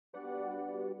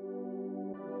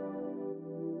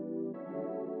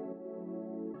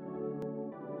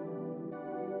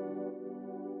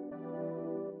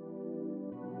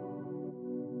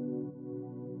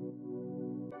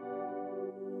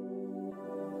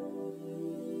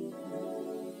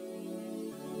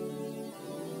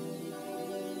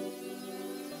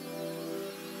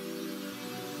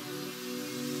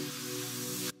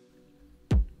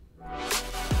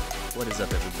What is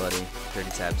up, everybody?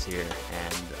 DRTYTABS here,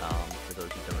 and for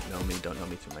those who don't know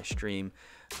me through my stream,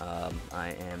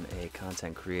 I am a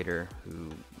content creator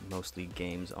who mostly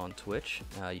games on Twitch.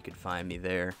 You can find me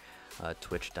there,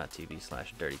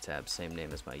 twitch.tv/DRTYTABS, same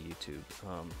name as my YouTube.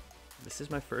 This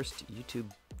is my first YouTube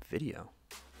video,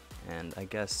 and I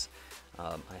guess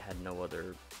I had no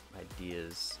other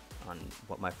ideas on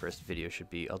what my first video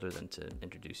should be other than to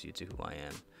introduce you to who I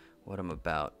am, what I'm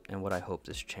about, and what I hope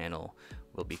this channel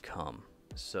will become.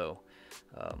 So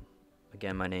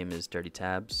again, my name is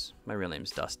DRTYTABS. My real name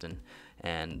is Dustin,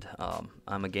 and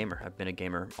I'm a gamer. I've been a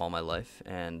gamer all my life,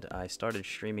 and I started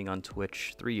streaming on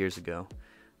Twitch 3 years ago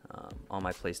on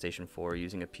my PlayStation 4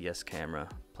 using a PS camera,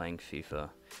 playing FIFA,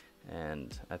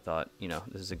 and I thought, you know,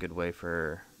 this is a good way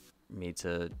for me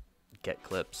to get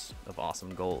clips of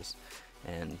awesome goals.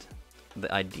 And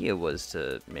the idea was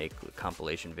to make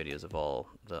compilation videos of all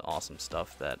the awesome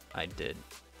stuff that I did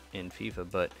in FIFA,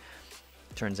 but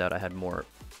turns out I had more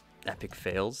epic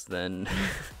fails than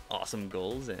awesome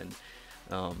goals, and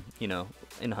you know,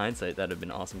 in hindsight that would have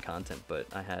been awesome content,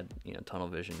 but I had, you know, tunnel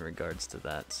vision in regards to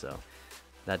that, so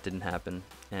that didn't happen.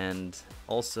 And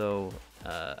also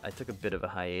I took a bit of a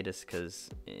hiatus because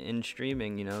in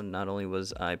streaming, you know, not only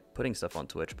was I putting stuff on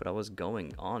Twitch, but I was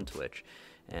going on Twitch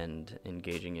and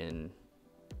engaging in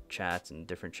chats and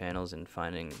different channels and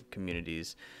finding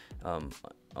communities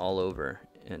all over,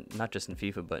 and not just in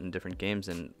FIFA but in different games.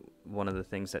 And one of the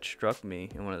things that struck me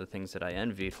and one of the things that I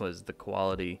envied was the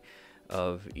quality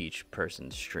of each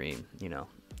person's stream. You know,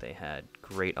 they had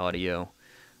great audio,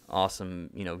 awesome,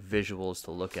 you know, visuals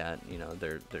to look at. You know,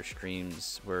 their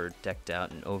streams were decked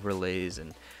out in overlays,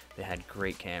 and they had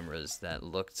great cameras that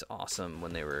looked awesome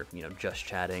when they were, you know, just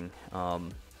chatting.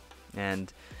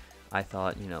 And I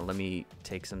thought, you know, let me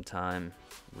take some time,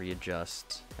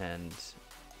 readjust, and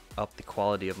up the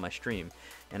quality of my stream.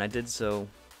 And I did so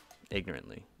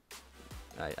ignorantly.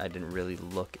 I didn't really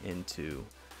look into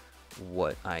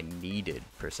what I needed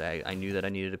per se. I knew that I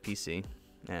needed a PC,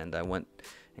 and I went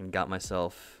and got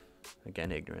myself,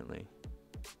 again ignorantly,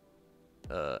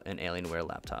 an Alienware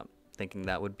laptop, thinking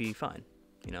that would be fine.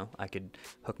 You know, I could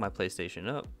hook my PlayStation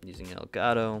up using an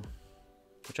Elgato,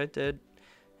 which I did.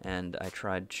 And I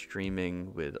tried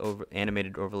streaming with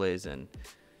animated overlays, and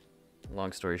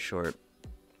long story short,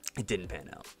 it didn't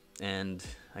pan out. And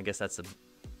I guess that's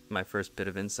my first bit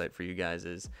of insight for you guys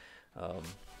is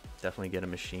definitely get a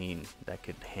machine that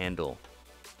could handle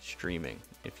streaming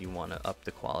if you want to up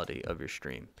the quality of your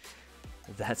stream.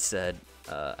 That said,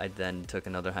 I then took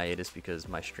another hiatus because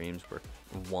my streams were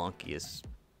wonky as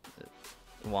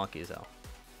hell.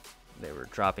 They were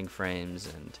dropping frames,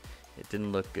 and it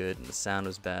didn't look good, and the sound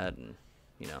was bad, and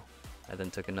you know, I then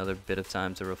took another bit of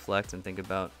time to reflect and think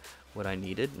about what I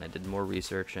needed, and I did more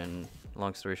research, and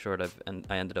long story short, I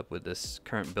ended up with this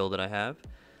current build that I have,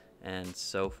 and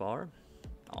so far,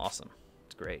 awesome.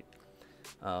 It's great.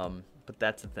 But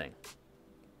that's the thing.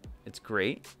 It's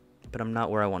great, but I'm not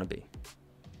where I want to be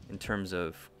in terms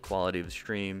of quality of the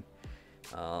stream,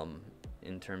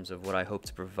 in terms of what I hope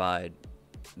to provide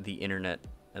the internet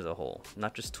as a whole,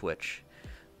 not just Twitch.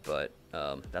 But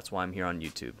that's why I'm here on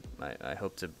YouTube. I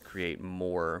hope to create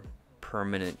more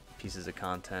permanent pieces of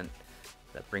content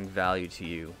that bring value to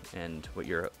you and what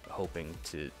you're hoping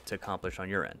to accomplish on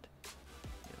your end.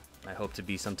 You know, I hope to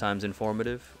be sometimes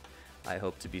informative. I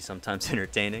hope to be sometimes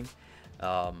entertaining.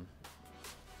 And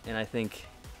I think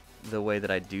the way that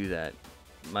I do that,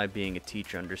 my being a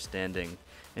teacher, understanding,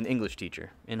 an English teacher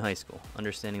in high school,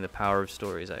 understanding the power of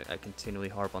stories. I continually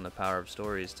harp on the power of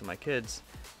stories to my kids.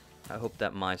 I hope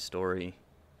that my story,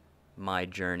 my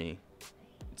journey,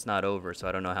 it's not over, so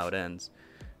I don't know how it ends,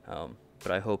 but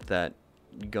I hope that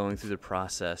going through the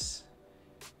process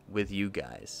with you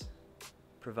guys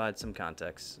provide some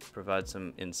context, provide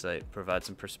some insight, provide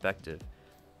some perspective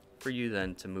for you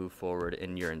then to move forward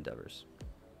in your endeavors.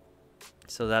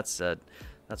 So that said,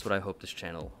 that's what I hope this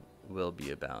channel will be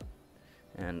about.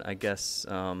 And I guess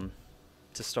to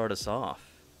start us off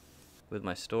with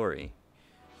my story,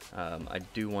 I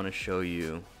do want to show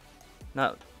you,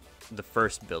 not the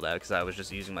first build out because I was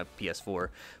just using my PS4,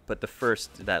 but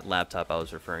that laptop I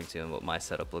was referring to and what my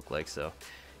setup looked like. So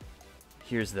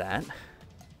here's that,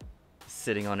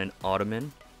 sitting on an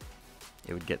ottoman.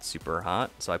 It would get super hot,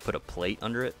 so I put a plate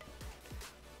under it.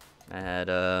 I had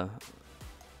a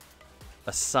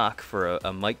sock for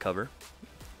a mic cover.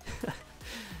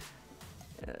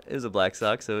 It was a black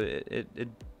sock, so it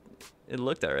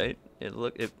looked alright.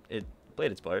 It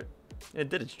played its part. It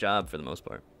did its job for the most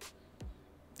part.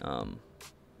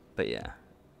 But yeah,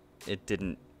 it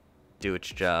didn't do its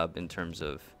job in terms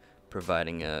of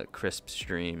providing a crisp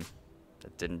stream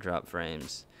that didn't drop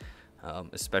frames.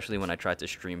 especially when I tried to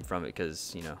stream from it,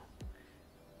 because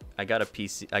I got a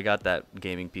PC, I got that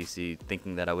gaming PC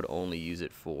thinking that I would only use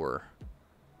it for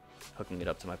hooking it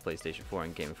up to my PlayStation 4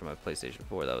 and gaming from my PlayStation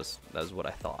 4. That was what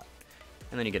I thought.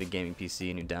 And then you get a gaming PC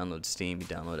and you download Steam, you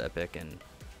download Epic, and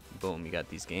boom, you got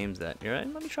these games that you're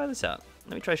right. Let me try this out.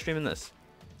 Let me try streaming this.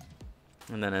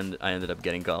 And then I ended up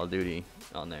getting Call of Duty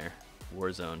on there,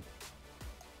 Warzone.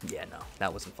 Yeah, no,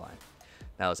 that wasn't fine.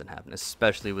 That wasn't happening,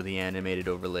 especially with the animated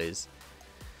overlays.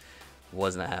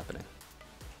 Wasn't happening.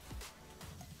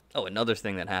 Oh, another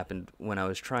thing that happened when I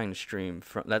was trying to stream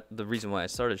from that, the reason why I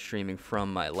started streaming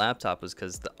from my laptop was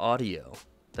because the audio,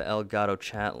 the Elgato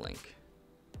chat link,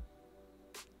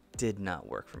 did not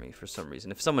work for me for some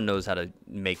reason. If someone knows how to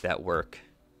make that work,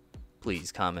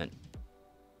 please comment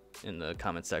in the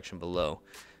comment section below,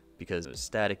 because it was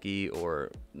staticky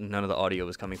or none of the audio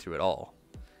was coming through at all.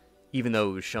 Even though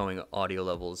it was showing audio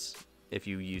levels, if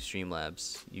you use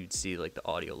Streamlabs, you'd see like the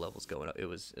audio levels going up.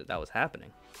 That was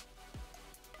happening.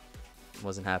 It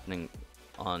wasn't happening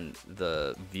on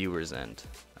the viewer's end.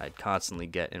 I'd constantly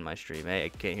get in my stream, hey, I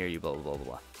can't hear you, blah blah blah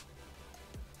blah.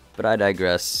 But I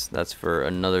digress. That's for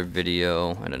another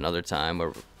video and another time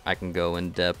where I can go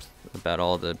in depth about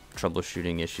all the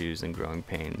troubleshooting issues and growing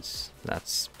pains.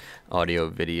 That's audio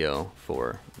video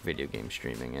for video game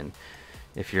streaming. And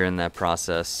if you're in that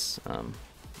process, I'm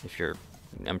sure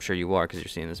you are because you're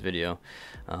seeing this video,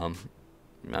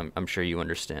 I'm sure you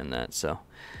understand that. So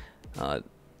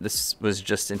this was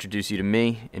just to introduce you to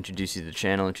me, introduce you to the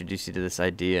channel, introduce you to this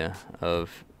idea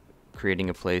of creating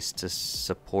a place to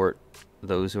support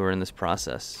those who are in this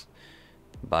process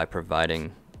by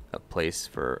providing a place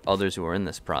for others who are in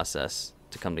this process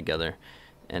to come together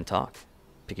and talk,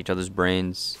 pick each other's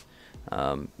brains,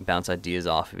 bounce ideas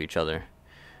off of each other.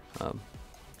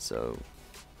 So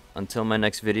until my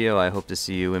next video, I hope to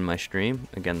see you in my stream.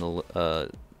 Again, the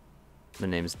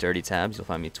name is DRTYTABS. You'll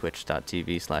find me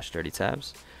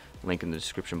twitch.tv/DRTYTABS. Link in the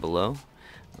description below.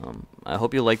 I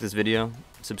hope you like this video.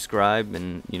 Subscribe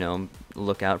and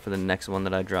look out for the next one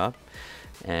that I drop.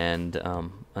 And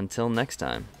until next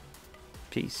time,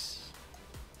 peace.